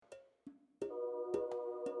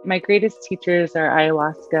My greatest teachers are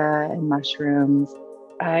ayahuasca and mushrooms.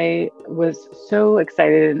 I was so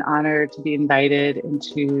excited and honored to be invited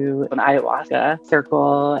into an ayahuasca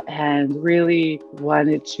circle and really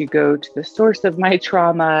wanted to go to the source of my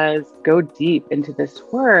traumas, go deep into this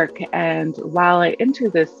work. And while I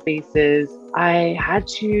entered those spaces, I had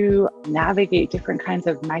to navigate different kinds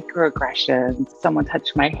of microaggressions. Someone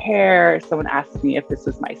touched my hair, someone asked me if this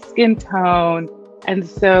was my skin tone. And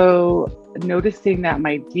so noticing that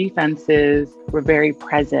my defenses were very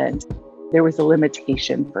present, there was a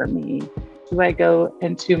limitation for me. Do I go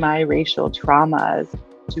into my racial traumas?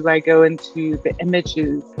 Do I go into the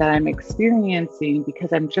images that I'm experiencing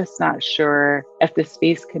because I'm just not sure if the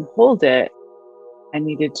space can hold it? I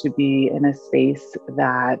needed to be in a space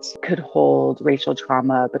that could hold racial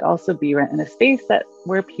trauma, but also be in a space that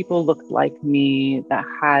where people looked like me, that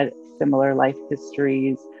had similar life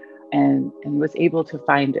histories, and was able to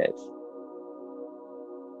find it.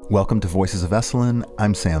 Welcome to Voices of Esalen.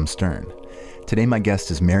 I'm Sam Stern. Today my guest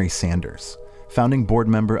is Mary Sanders, founding board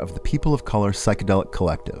member of the People of Color Psychedelic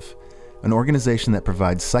Collective, an organization that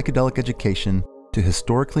provides psychedelic education to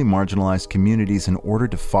historically marginalized communities in order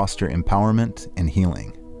to foster empowerment and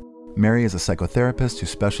healing. Mary is a psychotherapist who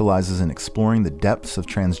specializes in exploring the depths of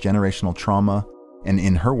transgenerational trauma and,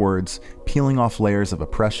 in her words, peeling off layers of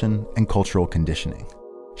oppression and cultural conditioning.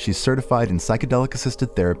 She's certified in psychedelic-assisted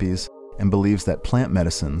therapies and believes that plant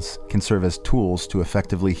medicines can serve as tools to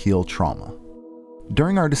effectively heal trauma.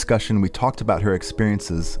 During our discussion, we talked about her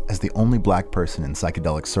experiences as the only Black person in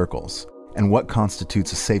psychedelic circles and what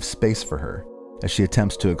constitutes a safe space for her as she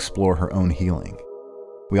attempts to explore her own healing.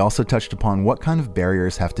 We also touched upon what kind of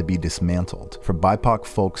barriers have to be dismantled for BIPOC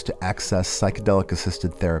folks to access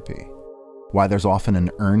psychedelic-assisted therapy, why there's often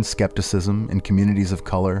an earned skepticism in communities of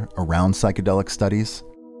color around psychedelic studies,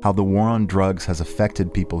 how the war on drugs has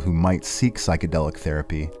affected people who might seek psychedelic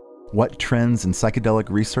therapy, what trends in psychedelic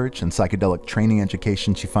research and psychedelic training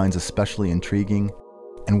education she finds especially intriguing,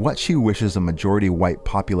 and what she wishes a majority white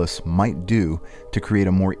populace might do to create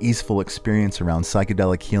a more easeful experience around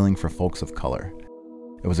psychedelic healing for folks of color.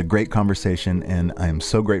 It was a great conversation, and I am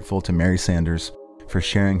so grateful to Mary Sanders for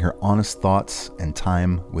sharing her honest thoughts and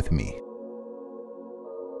time with me.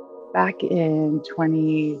 Back in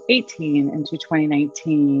 2018 into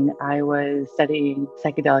 2019, I was studying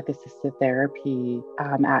psychedelic assisted therapy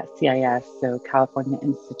at CIS, so California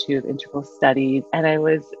Institute of Integral Studies. And I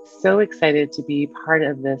was so excited to be part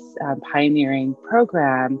of this pioneering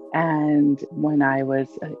program. And when I was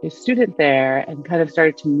a student there and kind of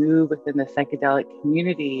started to move within the psychedelic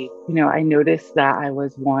community, I noticed that I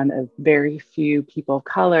was one of very few people of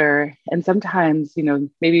color, and sometimes,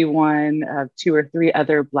 maybe one of two or three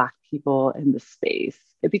other Black people in the space.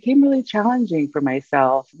 It became really challenging for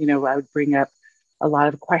myself. I would bring up a lot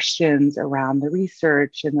of questions around the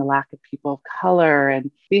research and the lack of people of color, and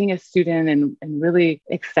being a student and really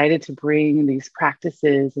excited to bring these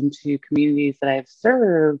practices into communities that I've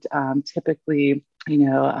served, typically,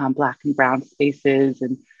 Black and brown spaces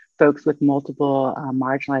and folks with multiple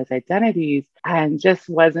marginalized identities, and just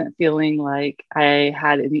wasn't feeling like I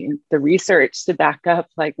had the research to back up,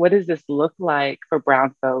 like, what does this look like for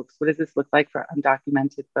brown folks? What does this look like for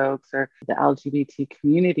undocumented folks or the LGBT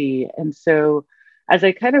community? And so as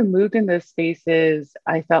I kind of moved in those spaces,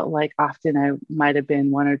 I felt like often I might have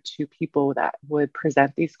been one or two people that would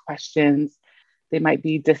present these questions. They might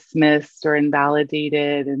be dismissed or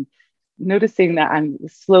invalidated, and noticing that I'm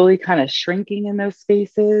slowly kind of shrinking in those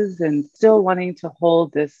spaces and still wanting to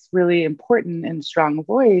hold this really important and strong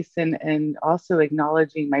voice, and also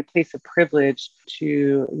acknowledging my place of privilege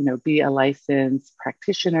to, be a licensed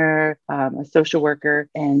practitioner, a social worker,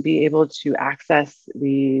 and be able to access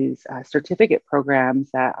these certificate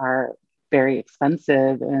programs that are very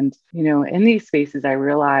expensive. And, in these spaces, I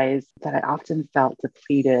realized that I often felt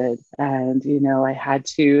depleted. And, I had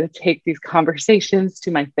to take these conversations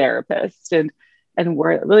to my therapist and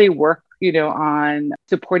really work, on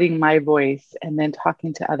supporting my voice and then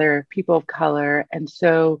talking to other people of color. And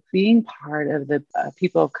so being part of the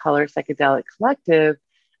People of Color Psychedelic Collective,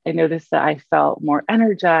 I noticed that I felt more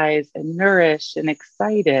energized and nourished and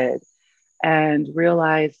excited, and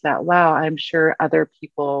realize that, wow, I'm sure other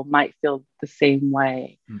people might feel the same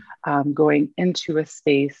way. Going into a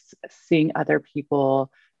space, seeing other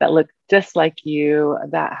people that look just like you,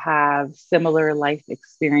 that have similar life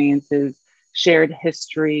experiences, shared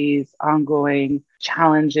histories, ongoing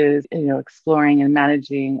challenges, exploring and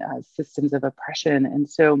managing systems of oppression. And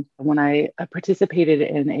so when I participated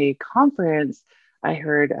in a conference, I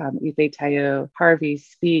heard Ife Tayo Harvey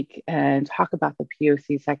speak and talk about the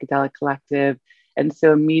POC Psychedelic Collective And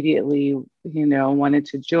so immediately, wanted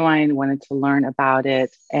to join, wanted to learn about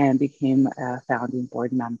it, and became a founding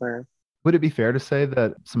board member. Would it be fair to say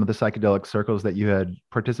that some of the psychedelic circles that you had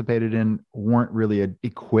participated in weren't really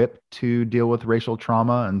equipped to deal with racial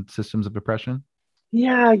trauma and systems of oppression?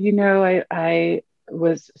 Yeah, I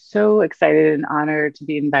was so excited and honored to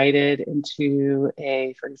be invited into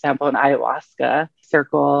for example, an ayahuasca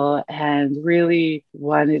circle, and really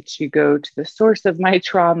wanted to go to the source of my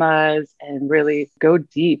traumas and really go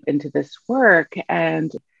deep into this work.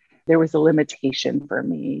 And there was a limitation for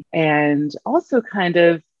me, and also kind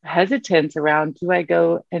of hesitance around, do I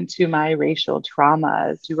go into my racial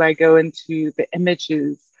traumas? Do I go into the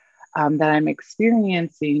images that I'm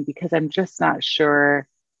experiencing? Because I'm just not sure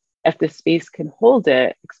if the space can hold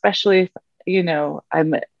it, especially if,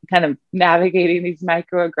 I'm kind of navigating these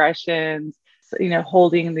microaggressions,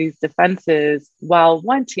 holding these defenses while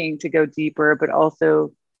wanting to go deeper, but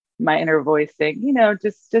also my inner voice saying,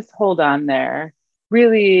 just hold on there.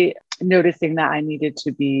 Really noticing that I needed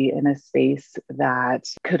to be in a space that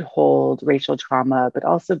could hold racial trauma, but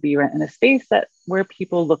also be in a space where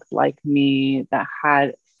people looked like me, that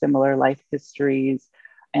had similar life histories,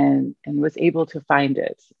 and was able to find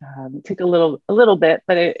it. It took a little bit,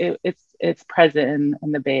 but it's present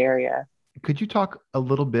in the Bay Area. Could you talk a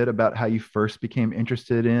little bit about how you first became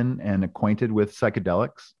interested in and acquainted with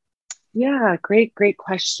psychedelics? Yeah, great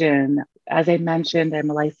question. As I mentioned, I'm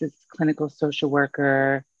a licensed clinical social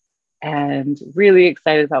worker and really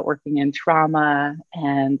excited about working in trauma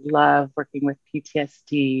and love working with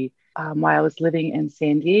PTSD. While I was living in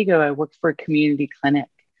San Diego, I worked for a community clinic,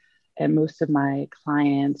 and most of my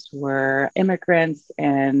clients were immigrants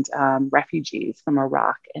and refugees from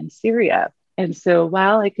Iraq and Syria. And so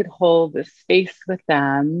while I could hold the space with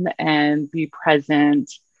them and be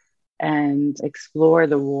present and explore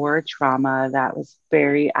the war trauma that was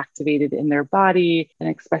very activated in their body,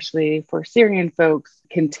 and especially for Syrian folks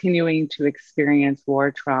continuing to experience war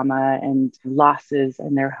trauma and losses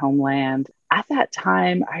in their homeland. At that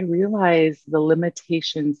time, I realized the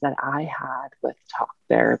limitations that I had with talk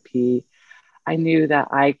therapy. I knew that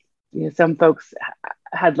some folks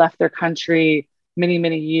had left their country many,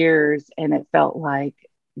 many years, and it felt like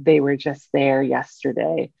they were just there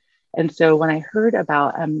yesterday. And so when I heard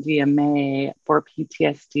about MDMA for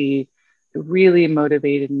PTSD, it really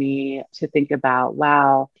motivated me to think about,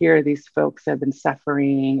 wow, here are these folks that have been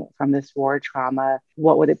suffering from this war trauma.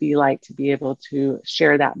 What would it be like to be able to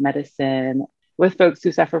share that medicine with folks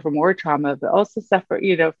who suffer from war trauma, but also suffer,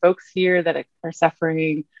 folks here that are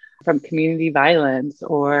suffering from community violence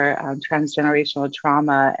or transgenerational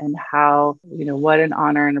trauma, and how, what an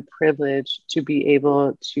honor and a privilege to be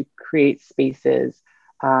able to create spaces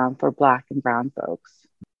for Black and Brown folks.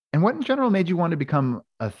 And what in general made you want to become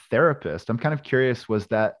a therapist? I'm kind of curious, was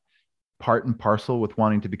that part and parcel with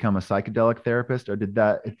wanting to become a psychedelic therapist, or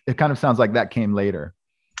it kind of sounds like that came later?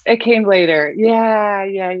 It came later.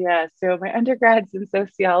 Yeah. So my undergrad's in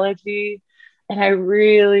sociology, and I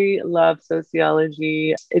really love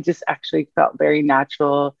sociology. It just actually felt very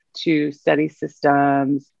natural to study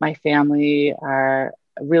systems. My family are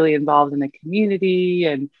really involved in the community,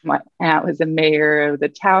 and my aunt was a mayor of the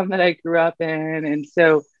town that I grew up in. And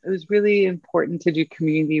so it was really important to do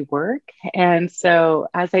community work. And so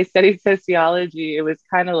as I studied sociology, it was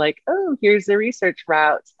kind of like, oh, here's the research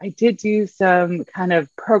route. I did do some kind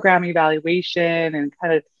of program evaluation and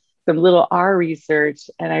kind of some little R research.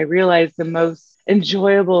 And I realized the most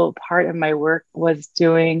enjoyable part of my work was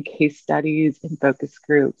doing case studies in focus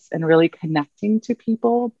groups and really connecting to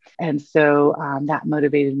people. And so that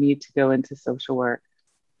motivated me to go into social work.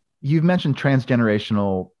 You've mentioned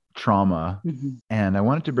transgenerational trauma, and I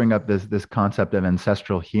wanted to bring up this concept of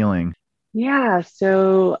ancestral healing. Yeah,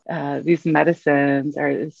 so these medicines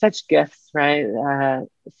are such gifts, right?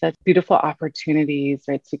 Such beautiful opportunities,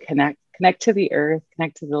 right, to connect to the earth,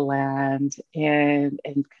 connect to the land, and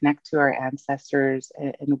connect to our ancestors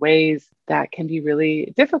in ways that can be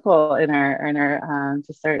really difficult in our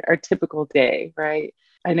just our typical day, right?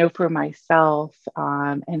 I know for myself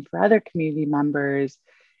and for other community members,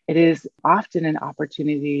 it is often an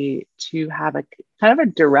opportunity to have a kind of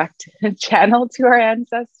a direct channel to our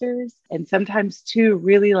ancestors, and sometimes to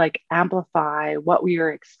really amplify what we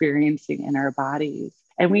are experiencing in our bodies.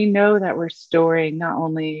 And we know that we're storing not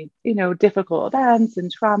only, difficult events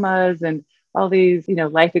and traumas and all these,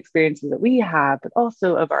 life experiences that we have, but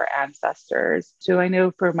also of our ancestors. So I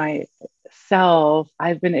know for myself,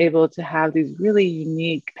 I've been able to have these really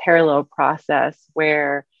unique parallel process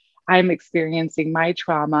where I'm experiencing my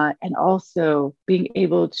trauma and also being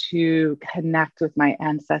able to connect with my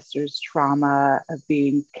ancestors' trauma of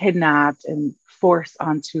being kidnapped and force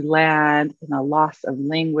onto land and a loss of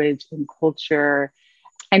language and culture.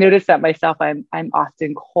 I notice that myself, I'm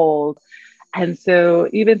often cold. And so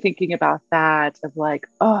even thinking about that of like,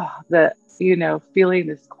 oh, feeling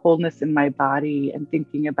this coldness in my body and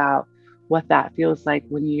thinking about what that feels like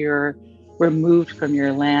when you're removed from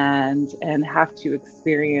your land and have to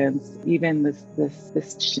experience even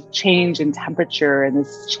this change in temperature and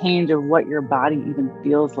this change of what your body even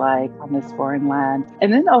feels like on this foreign land.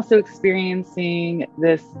 And then also experiencing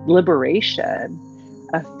this liberation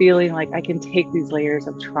of feeling like I can take these layers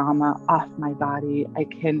of trauma off my body. I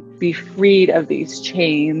can be freed of these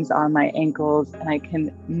chains on my ankles, and I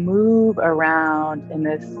can move around in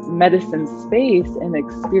this medicine space and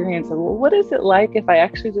experience, well, what is it like if I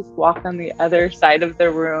actually just walk on the other side of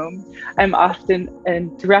the room? I'm often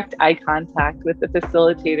in direct eye contact with the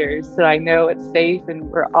facilitators, so I know it's safe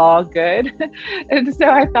and we're all good. And so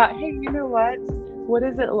I thought, hey, you know what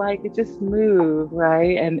is it like to just move,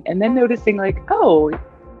 right? And then noticing like, oh,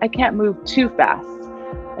 I can't move too fast.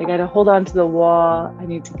 I got to hold on to the wall. I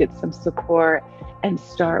need to get some support and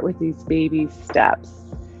start with these baby steps.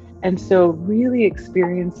 And so really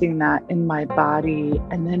experiencing that in my body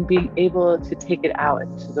and then being able to take it out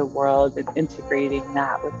into the world and integrating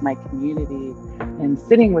that with my community and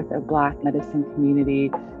sitting with a Black medicine community,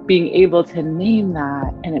 being able to name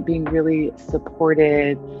that and it being really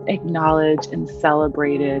supported, acknowledged, and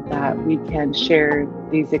celebrated that we can share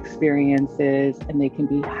these experiences and they can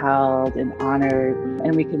be held and honored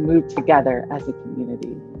and we can move together as a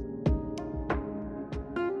community.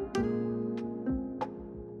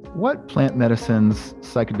 What plant medicines,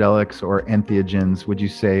 psychedelics, or entheogens would you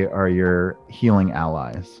say are your healing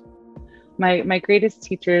allies? My greatest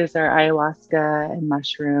teachers are ayahuasca and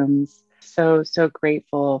mushrooms. So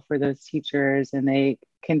grateful for those teachers, and they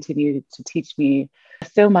continue to teach me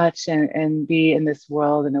so much and be in this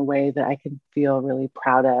world in a way that I can feel really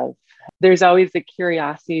proud of. There's always a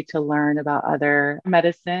curiosity to learn about other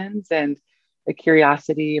medicines and a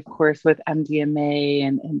curiosity, of course, with MDMA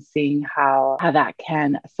and seeing how that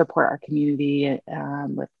can support our community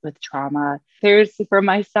with trauma. There's, for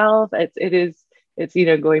myself, it's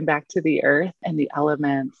going back to the earth and the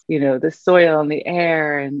elements, the soil and the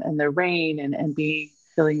air and the rain and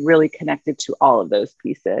feeling really connected to all of those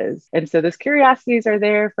pieces. And so those curiosities are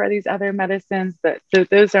there for these other medicines, but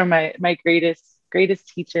those are my greatest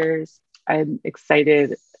teachers. I'm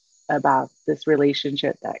excited about this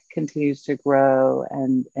relationship that continues to grow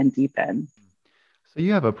and deepen. So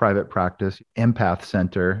you have a private practice, Empath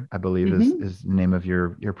Center, I believe is the name of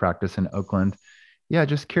your practice in Oakland. Yeah,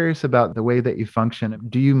 just curious about the way that you function.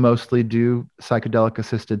 Do you mostly do psychedelic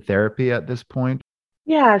assisted therapy at this point?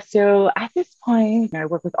 Yeah, so at this point, I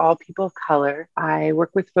work with all people of color. I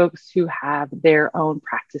work with folks who have their own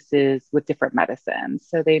practices with different medicines.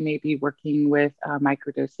 So they may be working with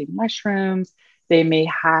microdosing mushrooms. They may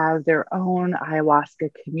have their own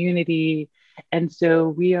ayahuasca community. And so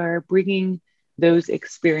we are bringing those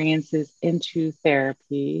experiences into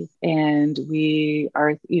therapy. And we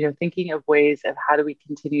are, thinking of ways of how do we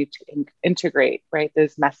continue to integrate, right,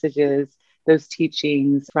 those messages, those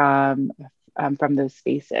teachings from those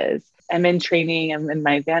spaces. I'm in training. I'm in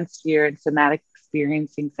my advanced year in somatic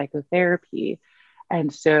experiencing psychotherapy.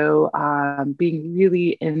 And so being really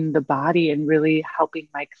in the body and really helping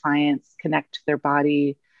my clients connect to their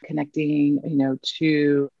body, connecting,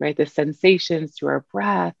 to, right, the sensations, to our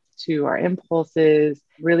breath, to our impulses,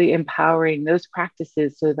 really empowering those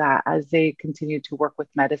practices so that as they continue to work with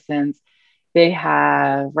medicines, they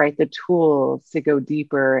have, right, the tools to go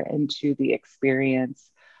deeper into the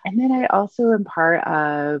experience. And then I also am part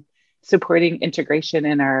of supporting integration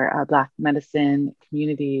in our Black medicine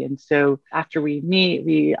community. And so after we meet,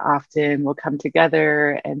 we often will come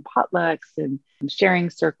together and potlucks and sharing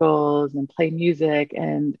circles and play music.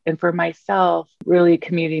 And for myself, really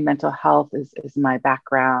community mental health is my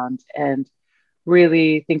background, and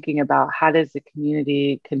really thinking about how does the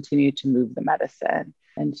community continue to move the medicine.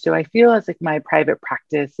 And so I feel as like my private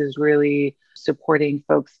practice is really supporting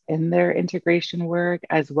folks in their integration work,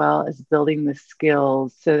 as well as building the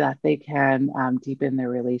skills so that they can deepen their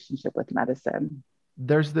relationship with medicine.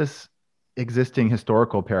 There's this existing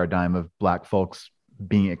historical paradigm of Black folks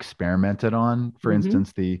being experimented on. For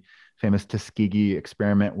instance, the famous Tuskegee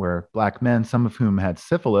experiment, where Black men, some of whom had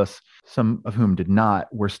syphilis, some of whom did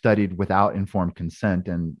not, were studied without informed consent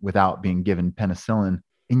and without being given penicillin.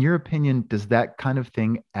 In your opinion, does that kind of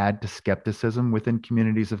thing add to skepticism within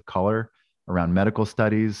communities of color around medical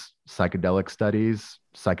studies, psychedelic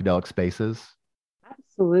spaces?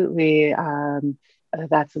 Absolutely.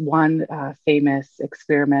 that's one famous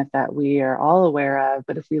experiment that we are all aware of.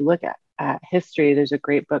 But if we look at history, there's a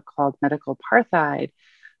great book called Medical Apartheid.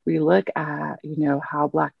 We look at, how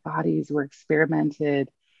Black bodies were experimented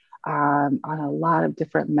on a lot of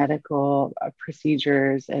different medical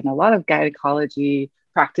procedures, and a lot of gynecology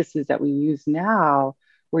practices that we use now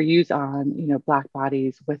were used on, Black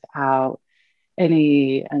bodies without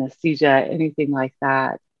any anesthesia, anything like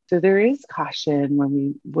that. So there is caution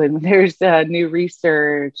when there's new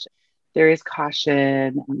research. There is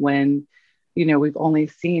caution when we've only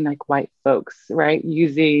seen like white folks, right,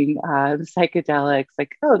 using psychedelics,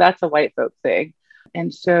 like, oh, that's a white folk thing.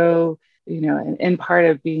 And so, and part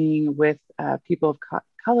of being with people of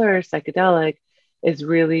color, psychedelic, is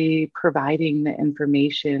really providing the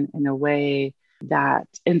information in a way that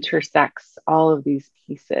intersects all of these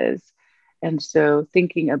pieces. And so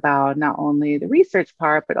thinking about not only the research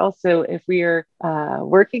part, but also if we are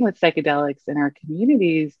working with psychedelics in our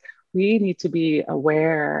communities, we need to be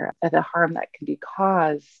aware of the harm that can be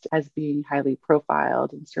caused as being highly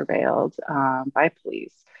profiled and surveilled by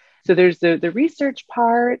police. So there's the research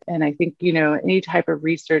part. And I think, any type of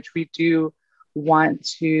research, we do want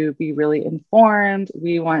to be really informed.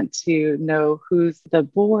 We want to know who's the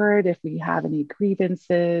board, if we have any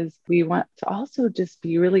grievances. We want to also just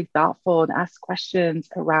be really thoughtful and ask questions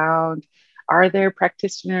around, are there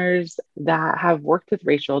practitioners that have worked with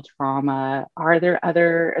racial trauma? Are there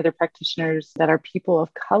other practitioners that are people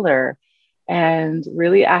of color? And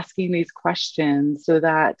really asking these questions so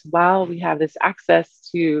that while we have this access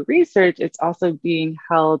to research, it's also being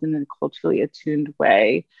held in a culturally attuned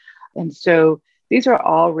way. And so these are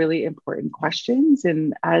all really important questions.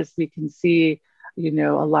 And as we can see, a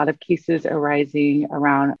lot of cases arising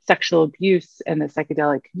around sexual abuse in the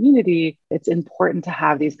psychedelic community, it's important to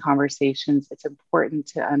have these conversations. It's important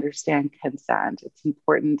to understand consent. It's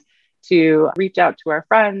important to reach out to our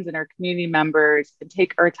friends and our community members and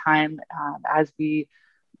take our time as we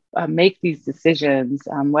make these decisions,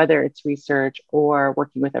 whether it's research or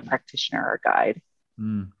working with a practitioner or guide.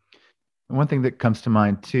 One thing that comes to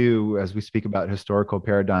mind too, as we speak about historical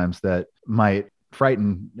paradigms that might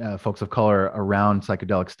frighten folks of color around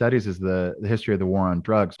psychedelic studies, is the history of the war on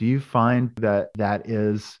drugs. Do you find that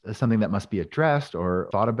is something that must be addressed or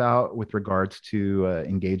thought about with regards to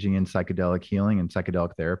engaging in psychedelic healing and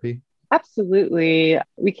psychedelic therapy? Absolutely.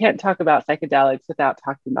 We can't talk about psychedelics without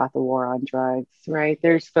talking about the war on drugs, right?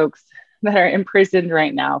 There's folks that are imprisoned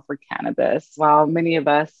right now for cannabis. While many of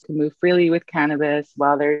us can move freely with cannabis,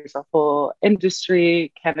 while there's a whole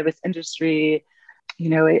industry, cannabis industry,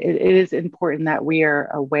 it is important that we are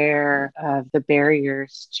aware of the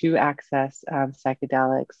barriers to access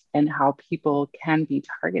psychedelics and how people can be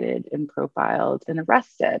targeted and profiled and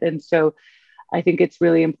arrested. And so I think it's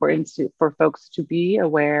really important for folks to be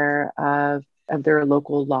aware of their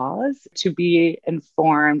local laws, to be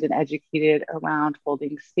informed and educated around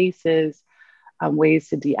holding spaces, ways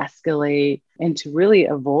to de-escalate, and to really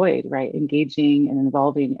avoid, right, engaging and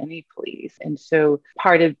involving any police. And so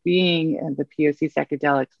part of being in the POC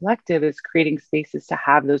Psychedelic Collective is creating spaces to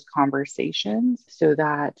have those conversations so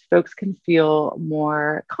that folks can feel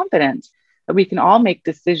more confident that we can all make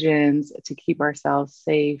decisions to keep ourselves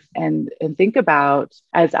safe and think about,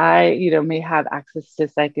 as I, may have access to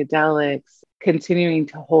psychedelics, continuing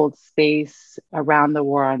to hold space around the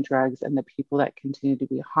war on drugs and the people that continue to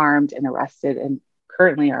be harmed and arrested and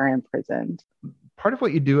currently are imprisoned. Part of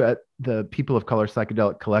what you do at the People of Color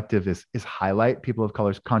Psychedelic Collective is highlight people of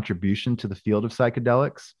color's contribution to the field of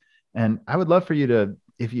psychedelics. And I would love for you to,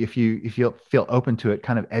 if you feel open to it,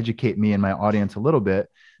 kind of educate me and my audience a little bit,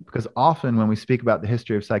 because often when we speak about the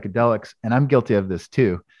history of psychedelics, and I'm guilty of this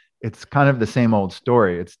too, it's kind of the same old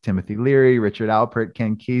story. It's Timothy Leary, Richard Alpert,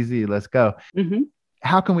 Ken Kesey, let's go. Mm-hmm.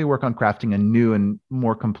 How can we work on crafting a new and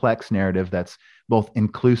more complex narrative that's both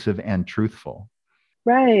inclusive and truthful?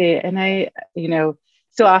 Right. And I,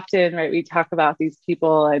 so often, right, we talk about these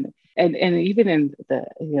people and even in the,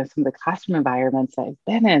 some of the classroom environments I've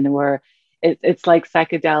been in where it's like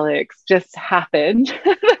psychedelics just happened,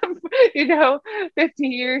 50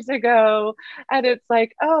 years ago. And it's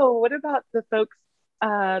like, oh, what about the folks,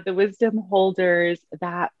 the wisdom holders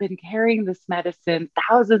that been carrying this medicine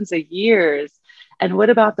thousands of years? And what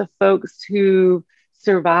about the folks who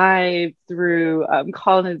survived through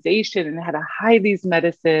colonization and had to hide these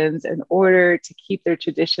medicines in order to keep their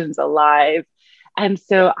traditions alive? And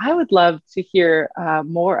so I would love to hear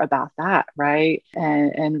more about that, right?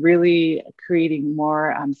 And really creating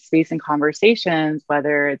more space and conversations,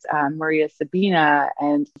 whether it's Maria Sabina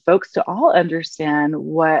and folks to all understand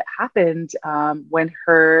what happened when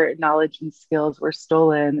her knowledge and skills were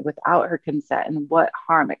stolen without her consent and what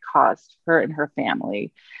harm it caused her and her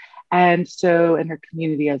family. And so in her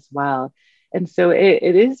community as well. And so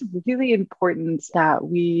it is really important that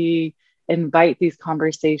we invite these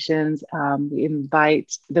conversations. We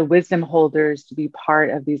invite the wisdom holders to be part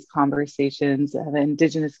of these conversations of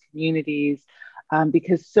Indigenous communities,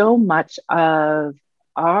 because so much of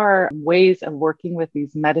our ways of working with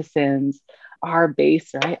these medicines are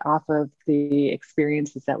based right off of the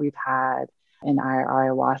experiences that we've had in our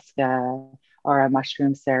ayahuasca or our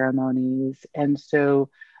mushroom ceremonies. And so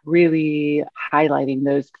really highlighting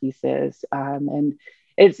those pieces. And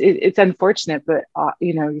it's unfortunate, but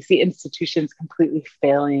you see institutions completely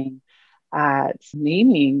failing at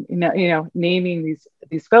naming, naming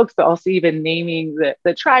these folks, but also even naming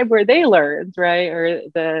the tribe where they learned, right, or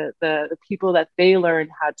the people that they learned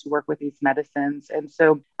how to work with these medicines. And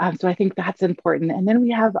so I think that's important. And then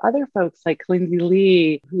we have other folks like Lindsay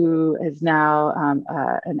Lee, who is now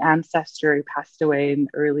an ancestor who passed away in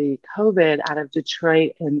early COVID out of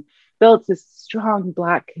Detroit and built this strong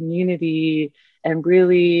Black community and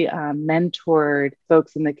really mentored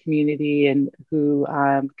folks in the community and who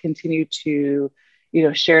continue to,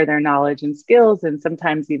 share their knowledge and skills, and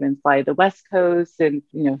sometimes even fly to the West Coast and,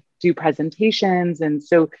 do presentations. And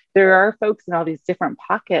so there are folks in all these different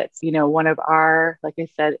pockets. One of our, like I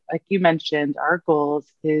said, like you mentioned, our goals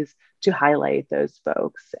is to highlight those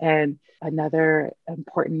folks. And another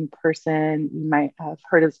important person you might have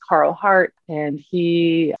heard is Carl Hart, and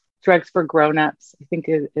he Drugs for Grownups, I think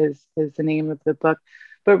is the name of the book,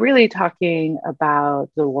 but really talking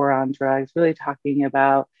about the war on drugs, really talking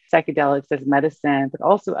about psychedelics as medicine, but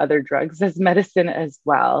also other drugs as medicine as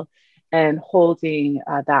well, and holding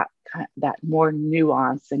that more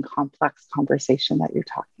nuanced and complex conversation that you're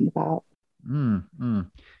talking about.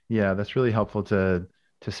 Yeah, that's really helpful to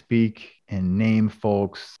speak and name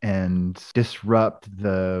folks and disrupt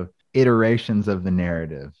the iterations of the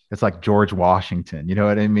narrative. It's like George Washington, you know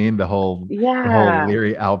what I mean? The whole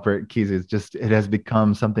Leary Albert Keys is just, it has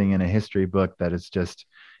become something in a history book that is just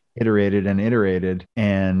iterated and iterated.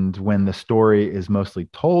 And when the story is mostly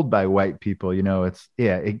told by white people,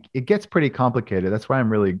 it gets pretty complicated. That's why I'm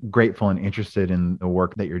really grateful and interested in the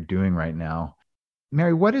work that you're doing right now.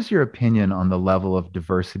 Mary, what is your opinion on the level of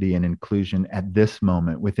diversity and inclusion at this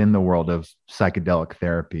moment within the world of psychedelic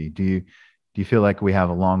therapy? Do you feel like we have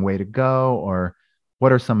a long way to go, or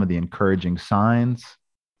what are some of the encouraging signs?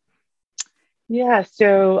 Yeah,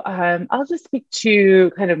 so I'll just speak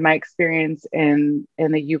to kind of my experience in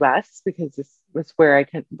the U.S. because this was where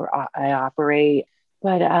I operate.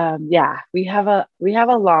 But we have a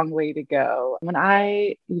long way to go. When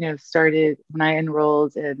I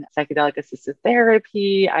enrolled in psychedelic assisted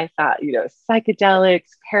therapy, I thought psychedelics,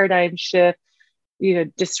 paradigm shift,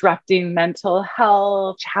 disrupting mental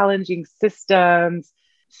health, challenging systems,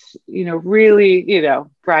 really,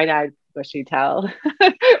 bright-eyed, bushy-tailed,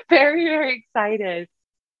 very, very excited.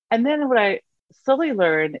 And then what I slowly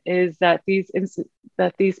learned is that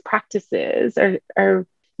these practices are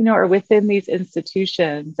within these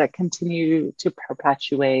institutions that continue to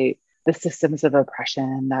perpetuate the systems of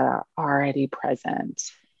oppression that are already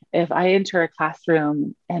present. If I enter a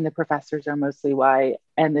classroom and the professors are mostly white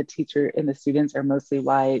and the teacher and the students are mostly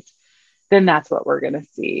white, then that's what we're going to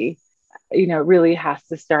see. It really has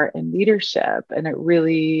to start in leadership, and it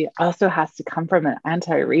really also has to come from an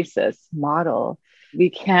anti-racist model. We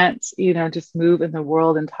can't, just move in the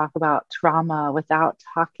world and talk about trauma without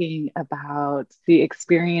talking about the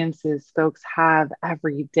experiences folks have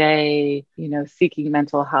every day, seeking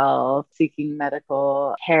mental health, seeking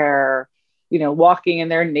medical care, walking in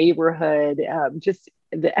their neighborhood, just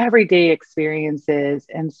the everyday experiences.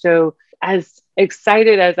 And so as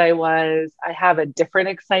excited as I was, I have a different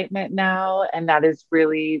excitement now. And that is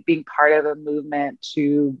really being part of a movement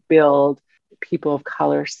to build people of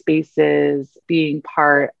color spaces, being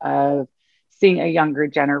part of seeing a younger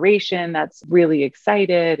generation that's really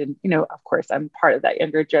excited. And, of course, I'm part of that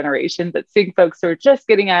younger generation, but seeing folks who are just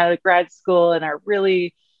getting out of grad school and are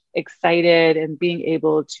really excited and being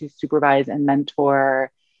able to supervise and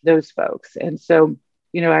mentor those folks. And so,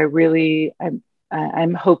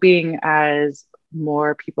 I'm hoping as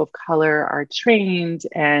more people of color are trained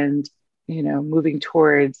and, moving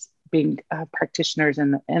towards being practitioners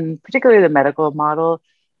and particularly the medical model,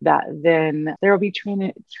 that then there will be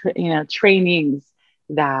trainings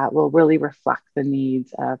that will really reflect the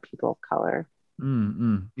needs of people of color.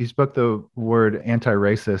 Mm-mm. You spoke the word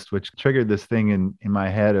anti-racist, which triggered this thing in my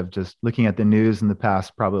head of just looking at the news in the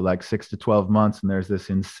past, probably like 6 to 12 months. And there's this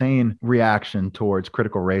insane reaction towards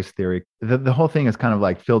critical race theory. The whole thing has kind of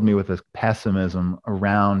like filled me with this pessimism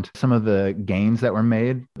around some of the gains that were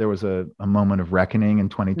made. There was a moment of reckoning in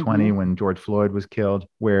 2020 Mm-hmm. when George Floyd was killed,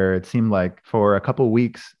 where it seemed like for a couple of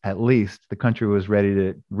weeks at least, the country was ready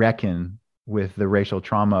to reckon with the racial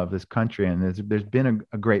trauma of this country. And there's been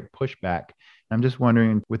a great pushback. I'm just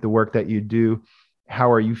wondering, with the work that you do,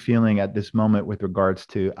 how are you feeling at this moment with regards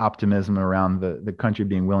to optimism around the country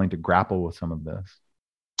being willing to grapple with some of this?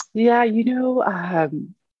 Yeah,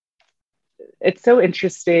 it's so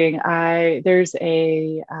interesting. I There's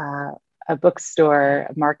a bookstore,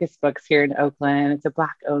 Marcus Books here in Oakland. It's a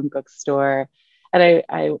Black-owned bookstore, and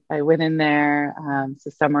I went in there. So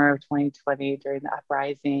summer of 2020 during the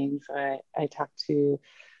uprising. So I talked to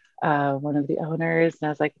one of the owners, and I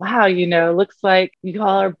was like, "Wow, looks like you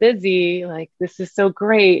all are busy. Like this is so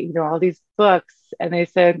great. All these books." And they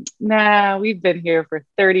said, "Nah, we've been here for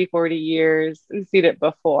 30, 40 years. We've seen it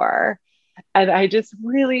before." And I just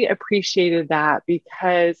really appreciated that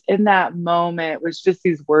because in that moment was just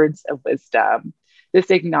these words of wisdom, this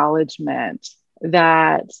acknowledgement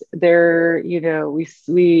that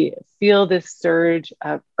we feel this surge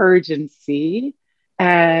of urgency.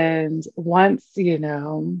 And once,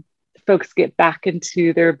 folks get back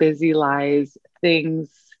into their busy lives, things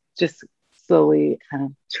just slowly kind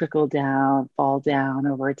of trickle down, fall down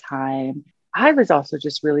over time. I was also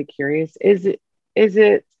just really curious, is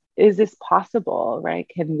it is this possible, right?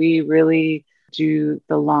 Can we really do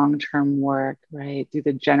the long-term work, right? Do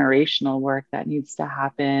the generational work that needs to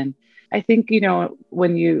happen? I think,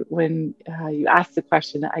 when you ask the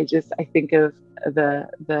question, I think of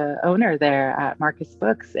the owner there at Marcus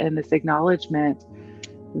Books and this acknowledgement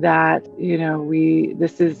that,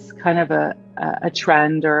 this is kind of a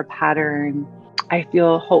trend or a pattern. I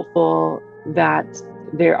feel hopeful that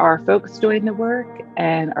there are folks doing the work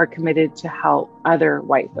and are committed to help other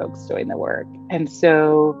white folks doing the work. And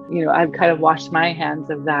so, I've kind of washed my hands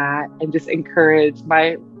of that and just encourage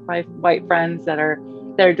my white friends that are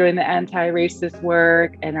doing the anti-racist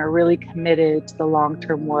work and are really committed to the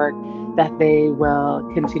long-term work, that they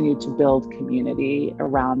will continue to build community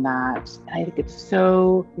around that. And I think it's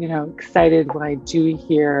so, excited when I do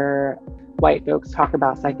hear white folks talk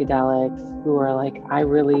about psychedelics who are like, I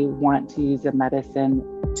really want to use a medicine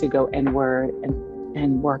to go inward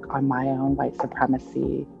and work on my own white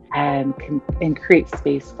supremacy and create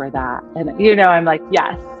space for that. And, I'm like,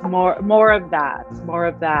 yes, more of that, more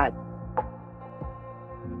of that.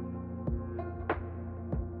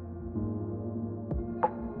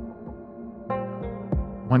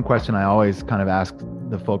 One question I always kind of ask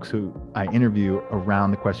the folks who I interview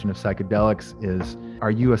around the question of psychedelics is, are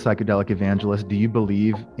you a psychedelic evangelist? Do you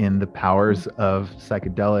believe in the powers of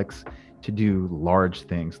psychedelics to do large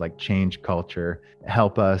things like change culture,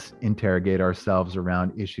 help us interrogate ourselves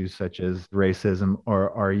around issues such as racism?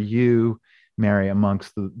 Or are you, Mary,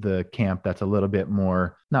 amongst the camp that's a little bit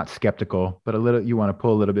more, not skeptical, but a little, you want to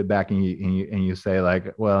pull a little bit back and you say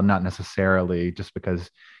like, well, not necessarily, just because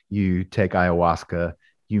you take ayahuasca,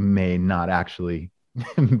 you may not actually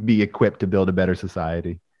be equipped to build a better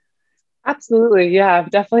society? Absolutely. Yeah,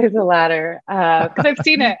 definitely the latter. Because I've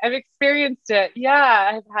seen it, I've experienced it.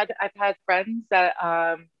 Yeah, I've had friends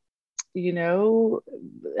that you know,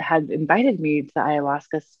 had invited me to the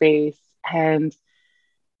ayahuasca space and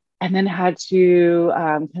then had to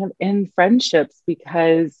kind of end friendships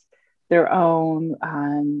because their own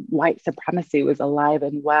white supremacy was alive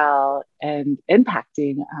and well and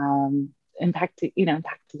impacting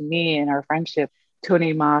me and our friendship.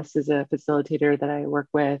 Tony Moss is a facilitator that I work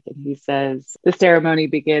with, and he says the ceremony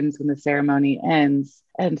begins when the ceremony ends.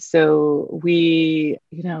 And so we,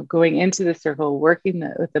 going into the circle, working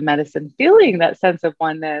with the medicine, feeling that sense of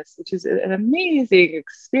oneness, which is an amazing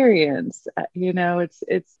experience.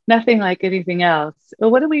 It's nothing like anything else. But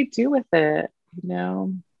what do we do with it?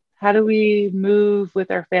 How do we move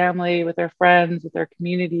with our family, with our friends, with our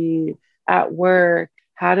community, at work?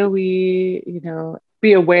 How do we,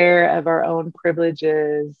 be aware of our own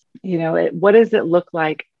privileges? What does it look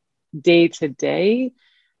like day to day?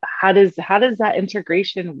 How does that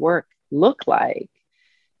integration work look like?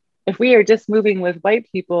 If we are just moving with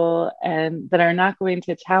white people and that are not going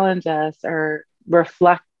to challenge us or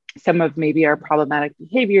reflect some of maybe our problematic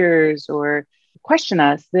behaviors or question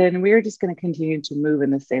us, then we're just going to continue to move in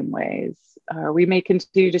the same ways. We may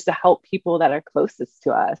continue just to help people that are closest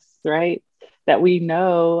to us, right? That we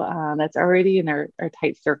know, that's already in our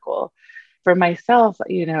tight circle. For myself,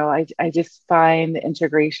 I just find the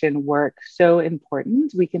integration work so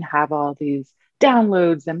important. We can have all these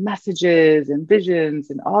downloads and messages and visions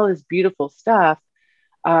and all this beautiful stuff.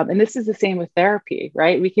 And this is the same with therapy,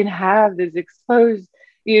 right? We can have this exposed,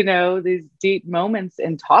 these deep moments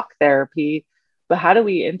in talk therapy, but how do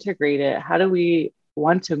we integrate it? How do we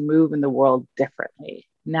want to move in the world differently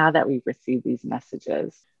now that we've received these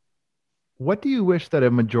messages? What do you wish that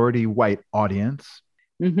a majority white audience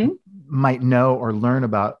Mm-hmm. might know or learn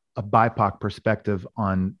about a BIPOC perspective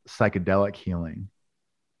on psychedelic healing?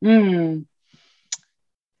 Mm.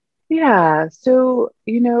 Yeah. So,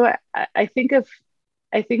 I think,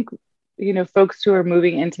 folks who are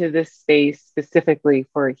moving into this space specifically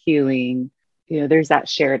for healing, there's that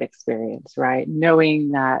shared experience, right?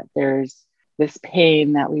 Knowing that there's this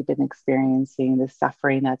pain that we've been experiencing, this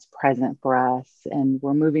suffering that's present for us, and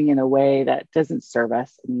we're moving in a way that doesn't serve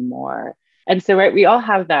us anymore. And so, right, we all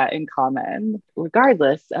have that in common,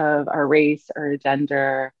 regardless of our race or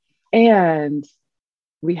gender. And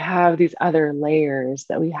we have these other layers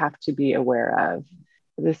that we have to be aware of.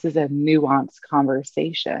 This is a nuanced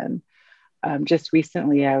conversation. Just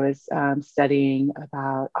recently, I was studying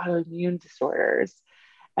about autoimmune disorders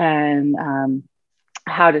and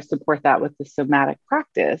how to support that with the somatic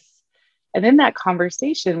practice. And in that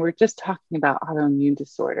conversation, we're just talking about autoimmune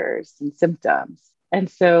disorders and symptoms. And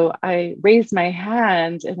so I raised my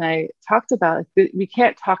hand and I talked about we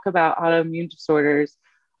can't talk about autoimmune disorders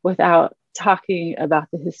without talking about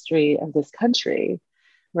the history of this country,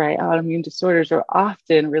 right? Autoimmune disorders are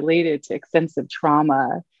often related to extensive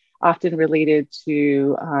trauma, often related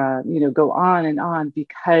to, go on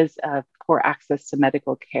because of poor access to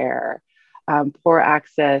medical care, poor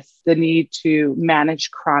access, the need to manage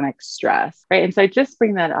chronic stress, right? And so I just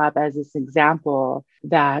bring that up as this example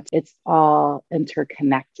that it's all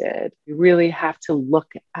interconnected. You really have to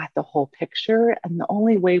look at the whole picture. And the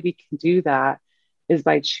only way we can do that is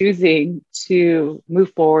by choosing to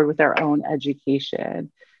move forward with our own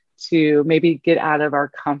education, to maybe get out of our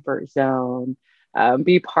comfort zone,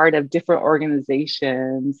 be part of different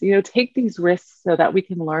organizations, take these risks so that we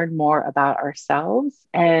can learn more about ourselves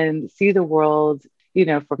and see the world,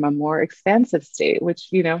 from a more expansive state, which,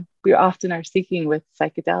 we often are seeking with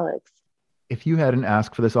psychedelics. If you had an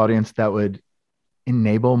ask for this audience that would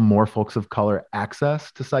enable more folks of color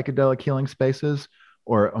access to psychedelic healing spaces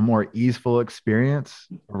or a more easeful experience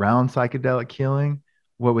around psychedelic healing,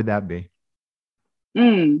 what would that be?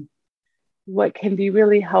 What can be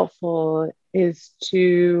really helpful is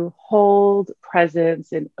to hold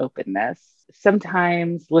presence and openness.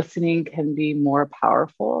 Sometimes listening can be more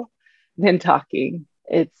powerful than talking.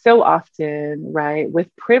 It's so often, right,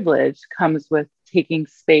 with privilege comes with taking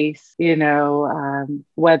space,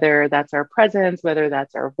 whether that's our presence, whether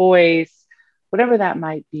that's our voice, whatever that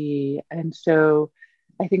might be. And so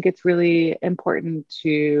I think it's really important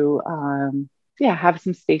to, have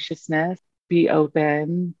some spaciousness, be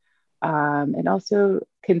open, and also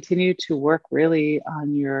continue to work really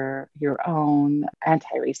on your own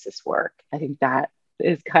anti-racist work. I think that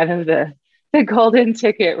is kind of the golden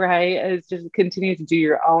ticket, right? Is just continue to do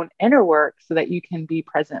your own inner work so that you can be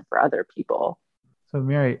present for other people. So,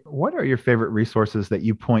 Mary, what are your favorite resources that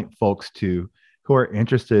you point folks to who are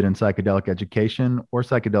interested in psychedelic education or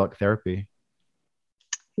psychedelic therapy?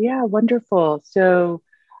 Yeah, wonderful. So,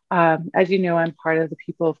 as you know, I'm part of the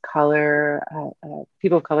People of Color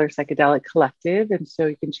Psychedelic Collective. And so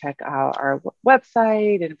you can check out our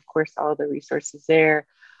website and, of course, all the resources there.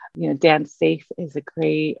 Dance Safe is a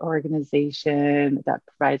great organization that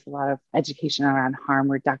provides a lot of education around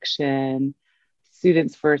harm reduction.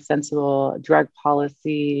 Students for Sensible Drug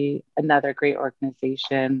Policy, another great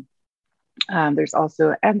organization. There's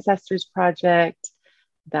also Ancestors Project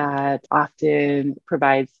that often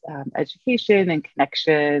provides education and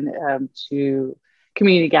connection to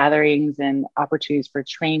community gatherings and opportunities for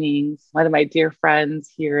trainings. One of my dear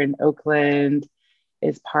friends here in Oakland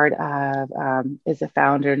is is a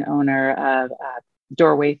founder and owner of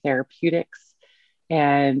Doorway Therapeutics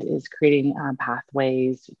and is creating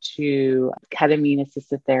pathways to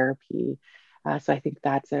ketamine-assisted therapy. So I think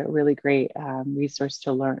that's a really great resource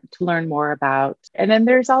to learn more about. And then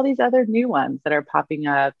there's all these other new ones that are popping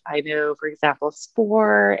up. I know, for example,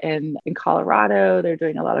 SPORE in Colorado, they're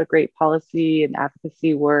doing a lot of great policy and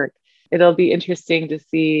advocacy work. It'll be interesting to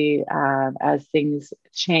see as things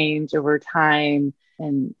change over time,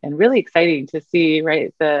 and really exciting to see,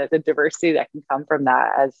 right, the diversity that can come from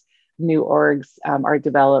that as new orgs are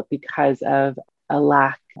developed because of a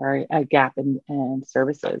lack or a gap in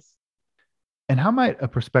services. And how might a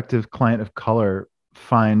prospective client of color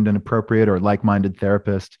find an appropriate or like-minded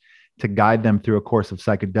therapist to guide them through a course of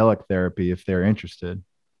psychedelic therapy if they're interested?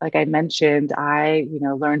 Like I mentioned, I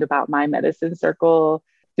learned about My Medicine Circle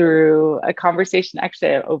through a conversation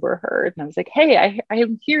actually I overheard. And I was like, hey, I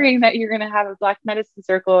am hearing that you're going to have a Black medicine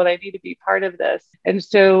circle and I need to be part of this. And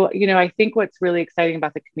so, I think what's really exciting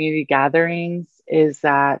about the community gatherings is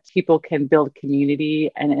that people can build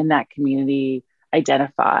community, and in that community,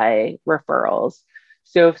 identify referrals.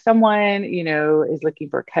 So if someone, is looking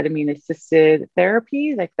for ketamine assisted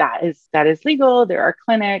therapy, like that is legal. There are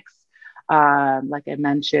clinics. Like I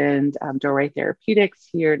mentioned, Doorway Therapeutics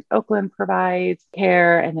here in Oakland provides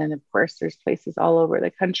care. And then, of course, there's places all over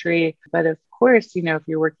the country. But of course, if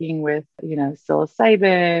you're working with,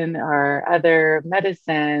 psilocybin or other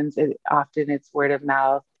medicines, often it's word of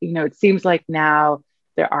mouth. It seems like now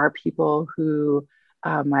there are people who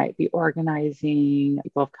might be organizing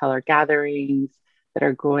people of color gatherings that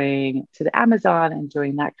are going to the Amazon and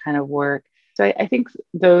doing that kind of work. So I think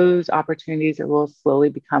those opportunities will slowly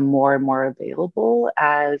become more and more available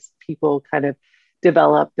as people kind of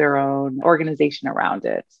develop their own organization around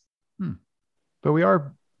it. But we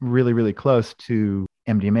are really, really close to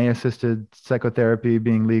MDMA-assisted psychotherapy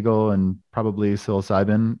being legal and probably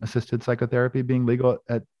psilocybin-assisted psychotherapy being legal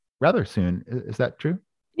at rather soon. Is that true?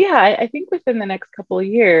 Yeah, I think within the next couple of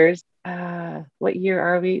years. What year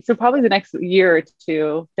are we? So probably the next year or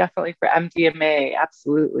two, definitely for MDMA,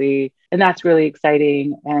 absolutely. And that's really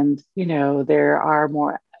exciting. And, there are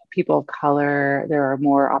more people of color. There are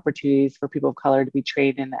more opportunities for people of color to be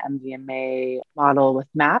trained in the MDMA model with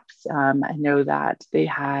MAPS. I know that they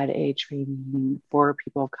had a training for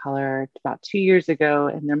people of color about 2 years ago,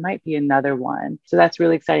 and there might be another one. So that's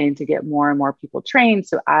really exciting to get more and more people trained.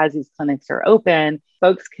 So as these clinics are open,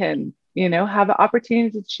 folks can have an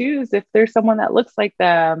opportunity to choose if there's someone that looks like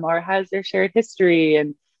them or has their shared history,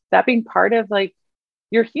 and that being part of like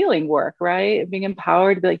your healing work, right? Being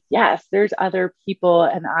empowered to be like, yes, there's other people.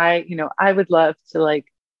 And I would love to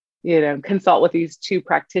consult with these two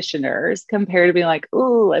practitioners compared to being like,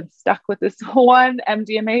 oh, I'm stuck with this one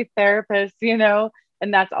MDMA therapist,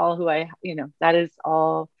 and that's all that is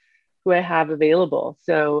all who I have available.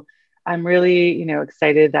 So I'm really,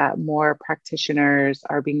 excited that more practitioners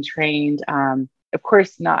are being trained. Of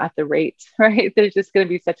course, not at the rate, right? There's just going to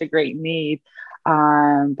be such a great need.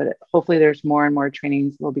 But hopefully there's more and more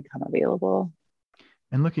trainings will become available.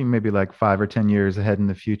 And looking maybe like 5 or 10 years ahead in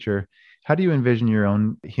the future, how do you envision your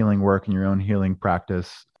own healing work and your own healing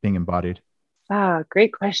practice being embodied?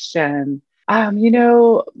 Great question. I'm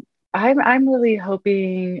really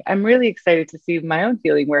hoping, I'm really excited to see my own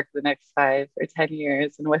healing work the next 5 or 10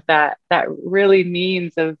 years. And what that really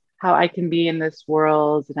means of how I can be in this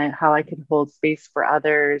world and how I can hold space for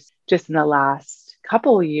others. Just in the last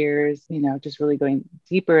couple of years, just really going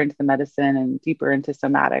deeper into the medicine and deeper into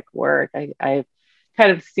somatic work. I've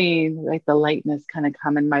kind of seen like the lightness kind of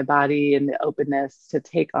come in my body and the openness to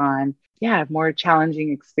take on, more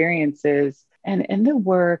challenging experiences. And in the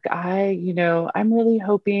work, I'm really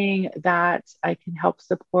hoping that I can help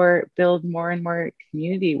support, build more and more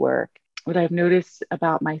community work. What I've noticed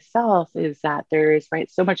about myself is that there's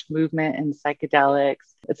so much movement in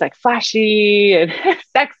psychedelics. It's like flashy and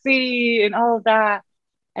sexy and all of that.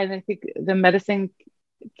 And I think the medicine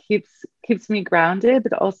keeps me grounded,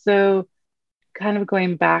 but also kind of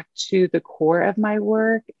going back to the core of my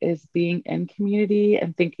work is being in community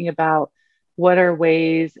and thinking about what are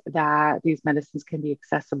ways that these medicines can be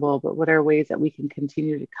accessible, but what are ways that we can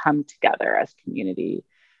continue to come together as community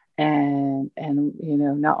and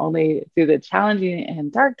not only through the challenging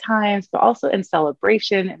and dark times, but also in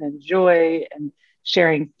celebration and in joy and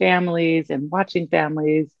sharing families and watching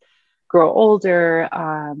families grow older.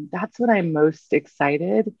 That's what I'm most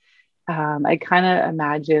excited. I kind of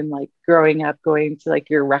imagine like growing up, going to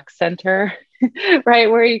like your rec center,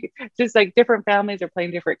 right? Where you just like different families are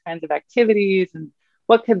playing different kinds of activities. And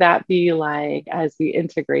what could that be like as we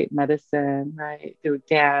integrate medicine, right? Through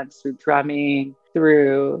dance, through drumming,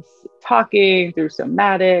 through talking, through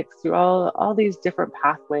somatics, through all these different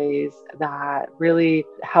pathways that really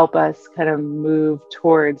help us kind of move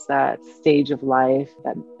towards that stage of life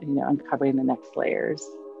that, uncovering the next layers.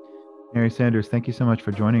 Mary Sanders, thank you so much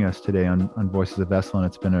for joining us today on Voices of Esalen.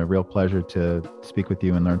 It's been a real pleasure to speak with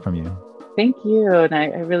you and learn from you. Thank you. And I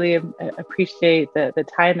really appreciate the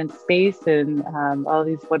time and space and all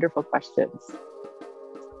these wonderful questions.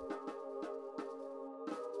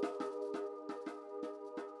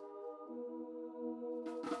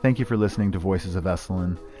 Thank you for listening to Voices of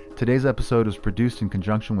Esalen. Today's episode was produced in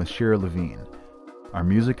conjunction with Shira Levine. Our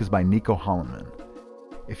music is by Nico Holloman.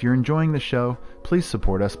 If you're enjoying the show, please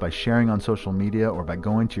support us by sharing on social media or by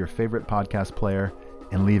going to your favorite podcast player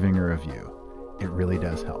and leaving a review. It really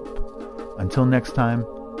does help. Until next time,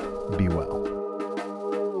 be well.